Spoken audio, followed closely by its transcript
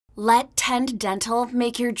Let Tend Dental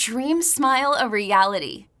make your dream smile a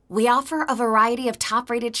reality. We offer a variety of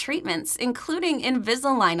top-rated treatments, including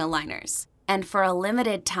Invisalign aligners. And for a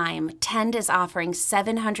limited time, Tend is offering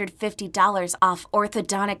 $750 off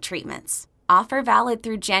orthodontic treatments. Offer valid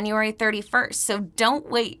through January 31st, so don't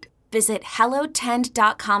wait. Visit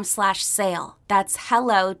hellotend.com/sale. That's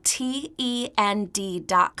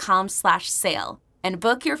hellotend.com/sale. And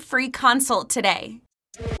book your free consult today.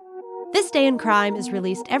 This Day in Crime is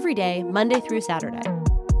released every day, Monday through Saturday.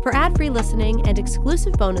 For ad-free listening and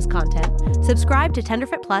exclusive bonus content, subscribe to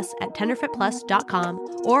Tenderfoot Plus at tenderfootplus.com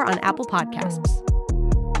or on Apple Podcasts.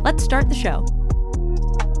 Let's start the show.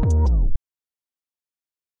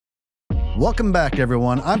 Welcome back,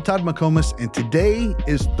 everyone. I'm Todd McComas, and today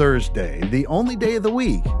is Thursday, the only day of the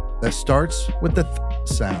week that starts with the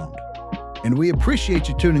sound. And we appreciate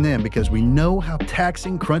you tuning in because we know how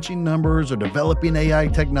taxing crunching numbers or developing AI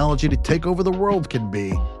technology to take over the world can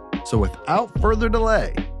be. So without further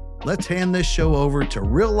delay, let's hand this show over to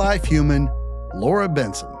real-life human Laura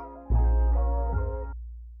Benson.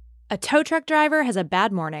 A tow truck driver has a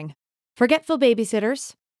bad morning. Forgetful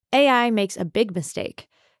babysitters. AI makes a big mistake.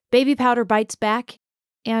 Baby powder bites back.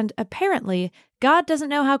 And apparently, God doesn't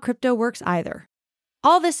know how crypto works either.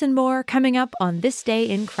 All this and more coming up on This Day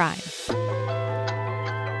in Crime.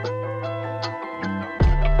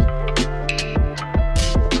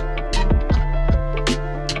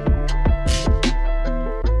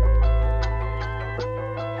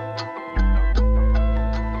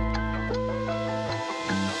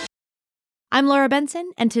 I'm Laura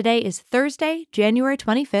Benson, and today is Thursday, January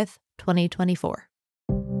 25th, 2024.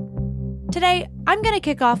 Today, I'm going to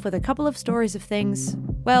kick off with a couple of stories of things,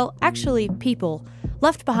 well, actually people,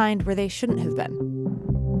 left behind where they shouldn't have been.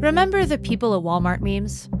 Remember the people at Walmart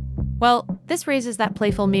memes? Well, this raises that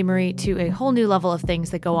playful memery to a whole new level of things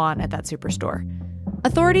that go on at that superstore.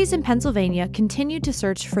 Authorities in Pennsylvania continued to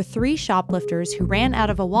search for 3 shoplifters who ran out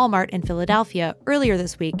of a Walmart in Philadelphia earlier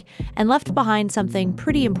this week and left behind something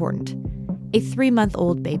pretty important: a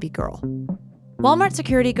 3-month-old baby girl. Walmart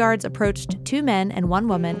security guards approached 2 men and 1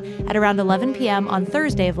 woman at around 11 p.m. on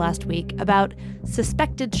Thursday of last week about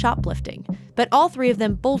suspected shoplifting, but all 3 of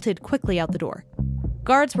them bolted quickly out the door.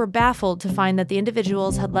 Guards were baffled to find that the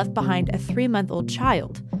individuals had left behind a 3-month-old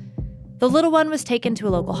child. The little one was taken to a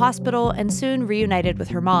local hospital and soon reunited with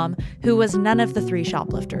her mom, who was none of the 3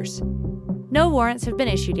 shoplifters. No warrants have been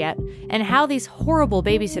issued yet, and how these horrible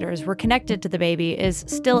babysitters were connected to the baby is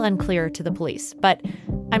still unclear to the police, but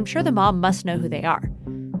I'm sure the mom must know who they are.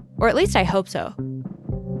 Or at least I hope so.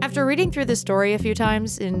 After reading through this story a few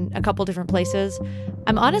times in a couple different places,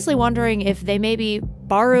 I'm honestly wondering if they maybe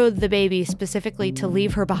borrowed the baby specifically to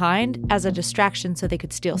leave her behind as a distraction so they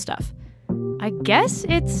could steal stuff. I guess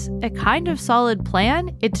it's a kind of solid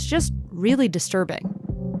plan, it's just really disturbing.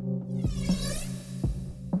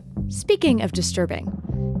 Speaking of disturbing,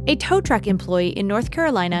 a tow truck employee in North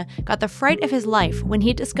Carolina got the fright of his life when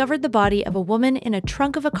he discovered the body of a woman in a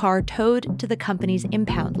trunk of a car towed to the company's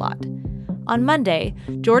impound lot. On Monday,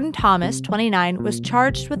 Jordan Thomas, 29, was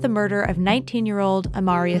charged with the murder of 19-year-old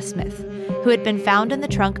Amaria Smith, who had been found in the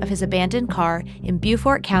trunk of his abandoned car in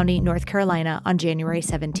Beaufort County, North Carolina on January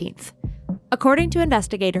 17th. According to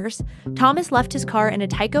investigators, Thomas left his car in a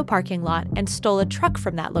Tyco parking lot and stole a truck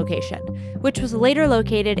from that location, which was later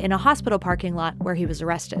located in a hospital parking lot where he was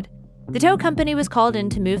arrested. The tow company was called in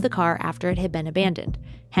to move the car after it had been abandoned,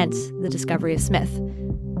 hence the discovery of Smith.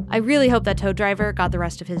 I really hope that tow driver got the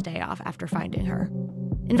rest of his day off after finding her.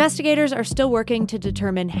 Investigators are still working to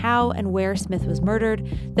determine how and where Smith was murdered,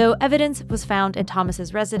 though evidence was found at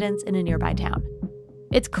Thomas's residence in a nearby town.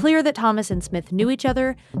 It's clear that Thomas and Smith knew each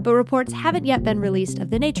other, but reports haven't yet been released of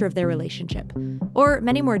the nature of their relationship, or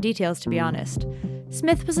many more details, to be honest.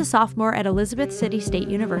 Smith was a sophomore at Elizabeth City State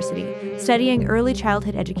University, studying early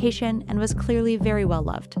childhood education, and was clearly very well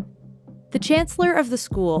loved. The chancellor of the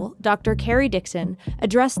school, Dr. Carrie Dixon,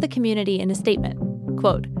 addressed the community in a statement.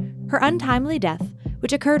 Quote, "Her untimely death,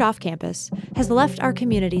 which occurred off campus, has left our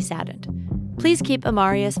community saddened. Please keep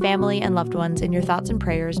Amaria's family and loved ones in your thoughts and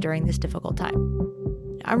prayers during this difficult time."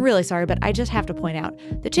 I'm really sorry, but I just have to point out,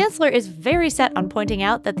 the chancellor is very set on pointing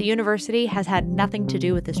out that the university has had nothing to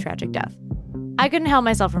do with this tragic death. I couldn't help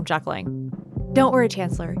myself from chuckling. Don't worry,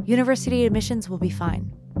 Chancellor. University admissions will be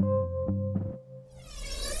fine.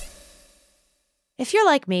 If you're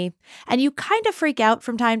like me, and you kind of freak out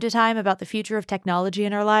from time to time about the future of technology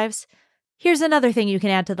in our lives, here's another thing you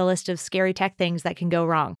can add to the list of scary tech things that can go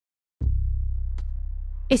wrong.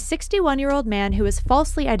 A 61-year-old man who was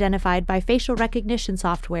falsely identified by facial recognition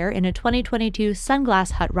software in a 2022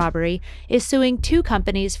 Sunglass Hut robbery is suing 2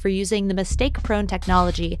 companies for using the mistake-prone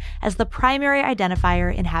technology as the primary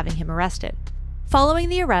identifier in having him arrested. Following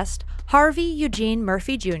the arrest, Harvey Eugene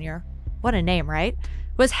Murphy Jr., what a name, right?,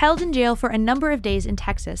 was held in jail for a number of days in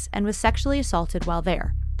Texas and was sexually assaulted while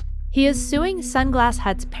there. He is suing Sunglass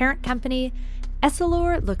Hut's parent company,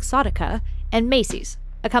 EssilorLuxottica, and Macy's,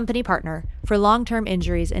 a company partner, for long-term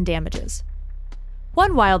injuries and damages.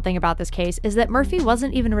 One wild thing about this case is that Murphy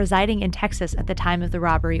wasn't even residing in Texas at the time of the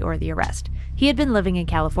robbery or the arrest. He had been living in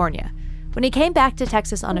California. When he came back to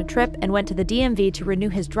Texas on a trip and went to the DMV to renew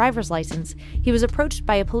his driver's license, he was approached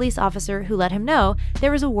by a police officer who let him know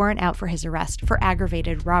there was a warrant out for his arrest for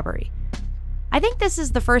aggravated robbery. I think this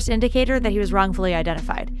is the first indicator that he was wrongfully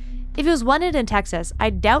identified. If he was wanted in Texas,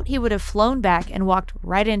 I doubt he would have flown back and walked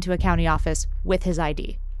right into a county office with his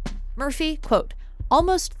ID. Murphy, quote,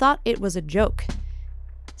 almost thought it was a joke.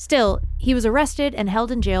 Still, he was arrested and held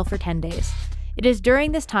in jail for 10 days. It is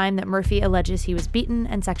during this time that Murphy alleges he was beaten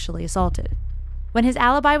and sexually assaulted. When his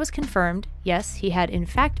alibi was confirmed, yes, he had in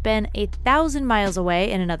fact been 1,000 miles away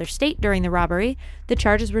in another state during the robbery, the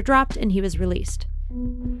charges were dropped and he was released.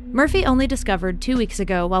 Murphy only discovered 2 weeks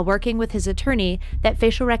ago while working with his attorney that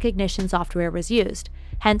facial recognition software was used,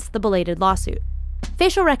 hence the belated lawsuit.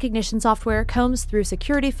 Facial recognition software combs through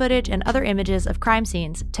security footage and other images of crime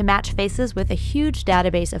scenes to match faces with a huge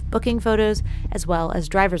database of booking photos as well as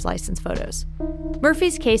driver's license photos.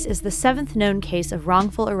 Murphy's case is the 7th known case of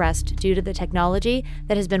wrongful arrest due to the technology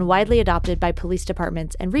that has been widely adopted by police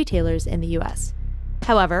departments and retailers in the U.S.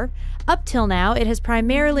 However, up till now, it has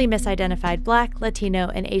primarily misidentified Black, Latino,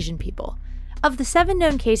 and Asian people. Of the 7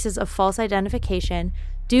 known cases of false identification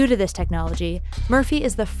due to this technology, Murphy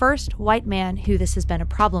is the first white man who this has been a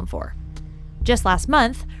problem for. Just last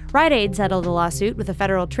month, Rite Aid settled a lawsuit with the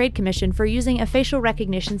Federal Trade Commission for using a facial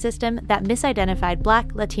recognition system that misidentified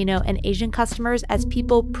Black, Latino, and Asian customers as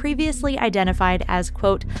people previously identified as,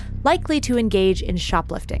 quote, likely to engage in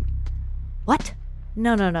shoplifting. What?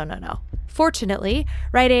 No. Fortunately,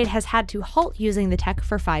 Rite Aid has had to halt using the tech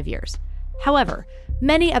for 5 years. However,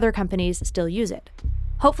 many other companies still use it.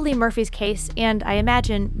 Hopefully Murphy's case, and I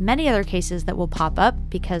imagine many other cases that will pop up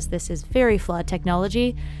because this is very flawed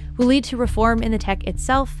technology, will lead to reform in the tech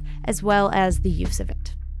itself as well as the use of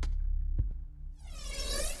it.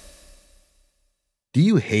 Do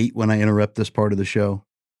you hate when I interrupt this part of the show?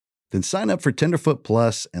 Then sign up for Tenderfoot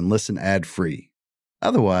Plus and listen ad-free.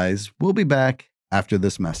 Otherwise, we'll be back after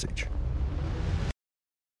this message.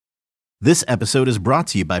 This episode is brought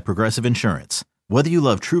to you by Progressive Insurance. Whether you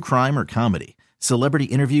love true crime or comedy, celebrity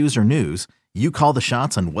interviews or news, you call the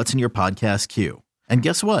shots on what's in your podcast queue. And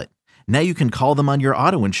guess what? Now you can call them on your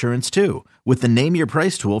auto insurance too with the Name Your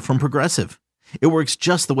Price tool from Progressive. It works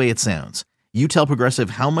just the way it sounds. You tell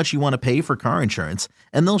Progressive how much you want to pay for car insurance,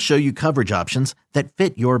 and they'll show you coverage options that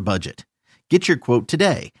fit your budget. Get your quote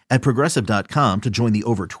today at Progressive.com to join the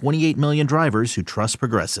over 28 million drivers who trust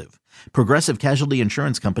Progressive. Progressive Casualty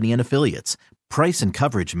Insurance Company and Affiliates. Price and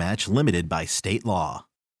coverage match limited by state law.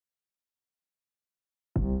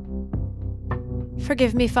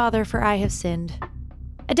 Forgive me, Father, for I have sinned.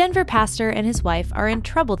 A Denver pastor and his wife are in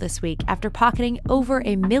trouble this week after pocketing over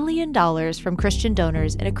 $1 million from Christian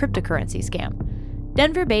donors in a cryptocurrency scam.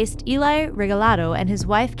 Denver-based Eli Regalado and his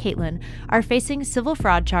wife Caitlin are facing civil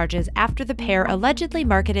fraud charges after the pair allegedly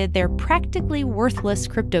marketed their practically worthless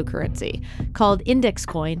cryptocurrency, called Index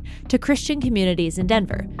Coin, to Christian communities in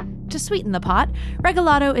Denver. To sweeten the pot,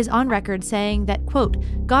 Regalado is on record saying that, quote,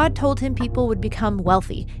 God told him people would become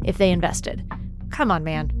wealthy if they invested. Come on,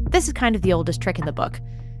 man. This is kind of the oldest trick in the book.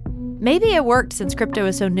 Maybe it worked since crypto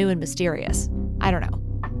is so new and mysterious. I don't know.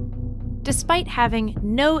 Despite having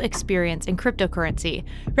no experience in cryptocurrency,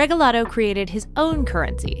 Regalado created his own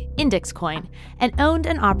currency, Index Coin, and owned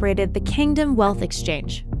and operated the Kingdom Wealth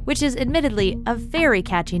Exchange, which is admittedly a very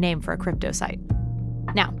catchy name for a crypto site.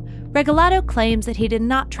 Now, Regalado claims that he did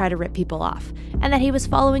not try to rip people off, and that he was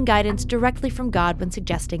following guidance directly from God when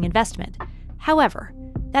suggesting investment. However,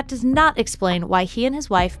 that does not explain why he and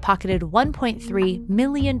his wife pocketed $1.3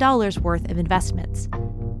 million worth of investments.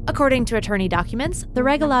 According to attorney documents, the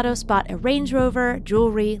Regalados bought a Range Rover,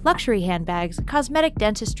 jewelry, luxury handbags, cosmetic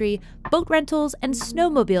dentistry, boat rentals, and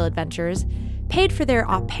snowmobile adventures, paid for their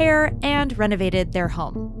au pair, and renovated their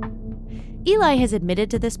home. Eli has admitted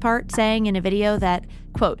to this part, saying in a video that,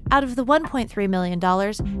 quote, out of the $1.3 million,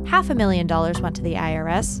 $500,000 went to the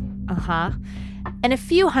IRS, and a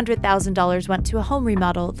few $100,000 went to a home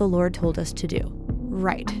remodel the Lord told us to do.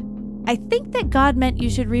 Right. I think that God meant you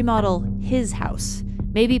should remodel his house.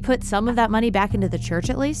 Maybe put some of that money back into the church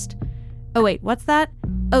at least? Oh wait, what's that?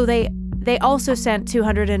 Oh, they also sent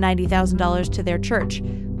 $290,000 to their church,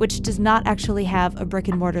 which does not actually have a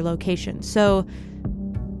brick-and-mortar location. So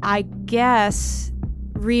I guess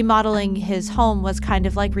remodeling his home was kind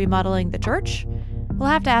of like remodeling the church? We'll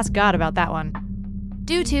have to ask God about that one.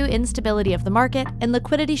 Due to instability of the market and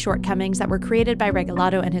liquidity shortcomings that were created by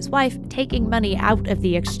Regalado and his wife taking money out of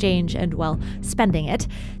the exchange and, well, spending it,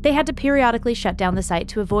 they had to periodically shut down the site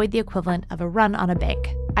to avoid the equivalent of a run on a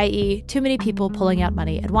bank, i.e. too many people pulling out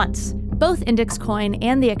money at once. Both Index Coin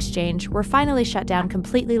and the exchange were finally shut down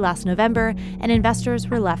completely last November, and investors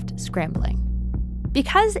were left scrambling.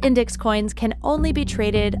 Because Index Coins can only be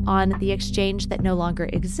traded on the exchange that no longer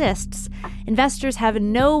exists, investors have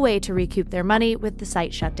no way to recoup their money with the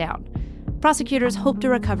site shut down. Prosecutors hope to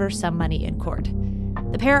recover some money in court.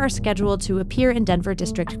 The pair are scheduled to appear in Denver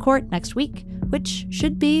District Court next week, which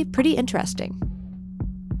should be pretty interesting.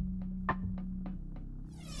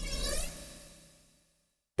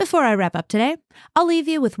 Before I wrap up today, I'll leave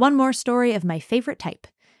you with one more story of my favorite type: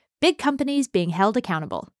 big companies being held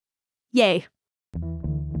accountable. Yay!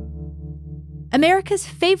 America's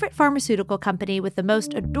favorite pharmaceutical company with the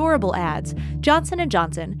most adorable ads, Johnson &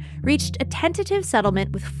 Johnson, reached a tentative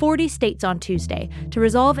settlement with 40 states on Tuesday to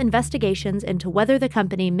resolve investigations into whether the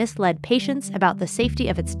company misled patients about the safety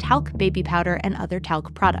of its talc baby powder and other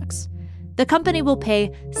talc products. The company will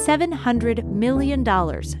pay $700 million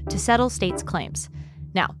to settle states' claims.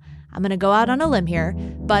 Now, I'm going to go out on a limb here,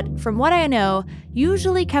 but from what I know,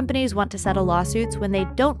 usually companies want to settle lawsuits when they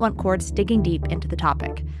don't want courts digging deep into the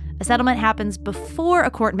topic. A settlement happens before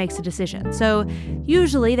a court makes a decision, so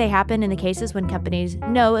usually they happen in the cases when companies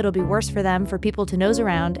know it'll be worse for them for people to nose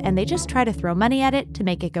around, and they just try to throw money at it to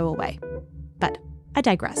make it go away. But I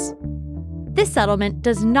digress. This settlement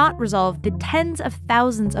does not resolve the tens of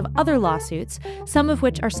thousands of other lawsuits, some of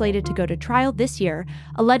which are slated to go to trial this year,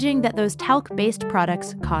 alleging that those talc-based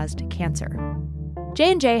products caused cancer.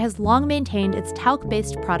 J&J has long maintained its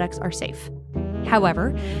talc-based products are safe.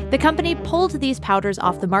 However, the company pulled these powders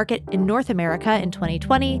off the market in North America in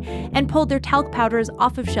 2020 and pulled their talc powders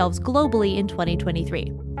off of shelves globally in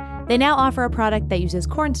 2023. They now offer a product that uses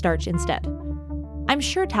cornstarch instead. I'm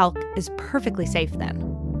sure talc is perfectly safe then.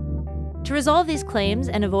 To resolve these claims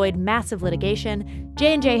and avoid massive litigation,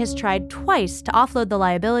 J&J has tried twice to offload the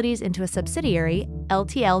liabilities into a subsidiary,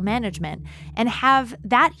 LTL Management, and have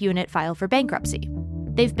that unit file for bankruptcy.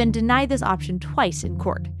 They've been denied this option twice in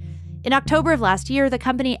court. In October of last year, the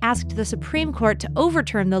company asked the Supreme Court to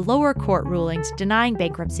overturn the lower court rulings denying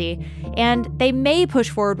bankruptcy, and they may push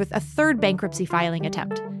forward with a third bankruptcy filing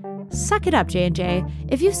attempt. Suck it up, J&J.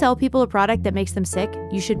 If you sell people a product that makes them sick,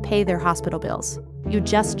 you should pay their hospital bills. You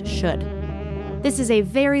just should. This is a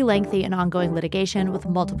very lengthy and ongoing litigation with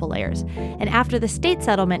multiple layers, and after the state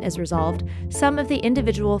settlement is resolved, some of the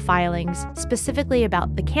individual filings, specifically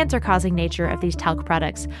about the cancer-causing nature of these talc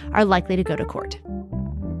products, are likely to go to court.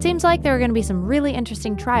 Seems like there are going to be some really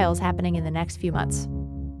interesting trials happening in the next few months.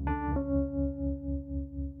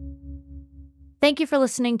 Thank you for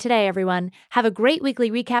listening today, everyone. Have a great weekly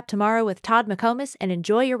recap tomorrow with Todd McComas, and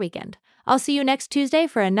enjoy your weekend. I'll see you next Tuesday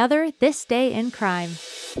for another This Day in Crime.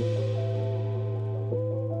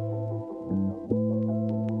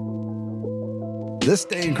 This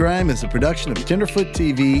Day in Crime is a production of Tenderfoot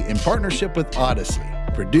TV in partnership with Odyssey,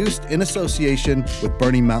 produced in association with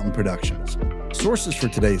Burning Mountain Productions. Sources for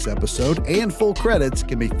today's episode and full credits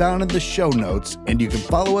can be found in the show notes, and you can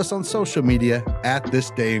follow us on social media at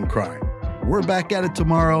This Day in Crime. We're back at it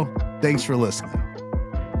tomorrow. Thanks for listening.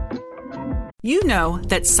 You know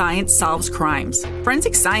that science solves crimes.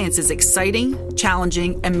 Forensic science is exciting,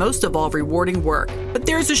 challenging, and most of all, rewarding work. But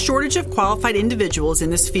there is a shortage of qualified individuals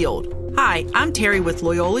in this field. Hi, I'm Terry with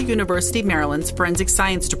Loyola University Maryland's Forensic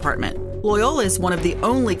Science Department. Loyola is one of the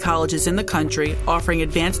only colleges in the country offering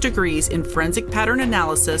advanced degrees in forensic pattern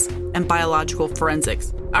analysis and biological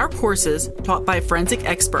forensics. Our courses, taught by forensic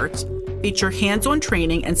experts, feature hands-on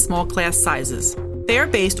training and small class sizes. They are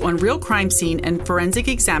based on real crime scene and forensic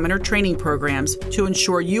examiner training programs to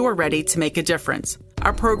ensure you are ready to make a difference.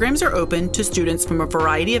 Our programs are open to students from a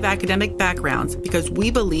variety of academic backgrounds because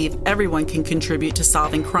we believe everyone can contribute to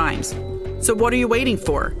solving crimes. So what are you waiting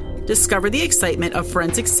for? Discover the excitement of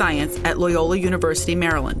forensic science at Loyola University,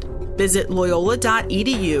 Maryland. Visit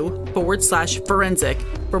loyola.edu/forensic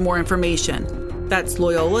for more information. That's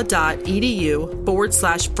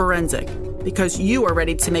loyola.edu/forensic, because you are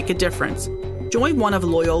ready to make a difference. Join one of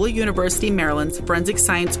Loyola University Maryland's forensic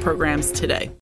science programs today.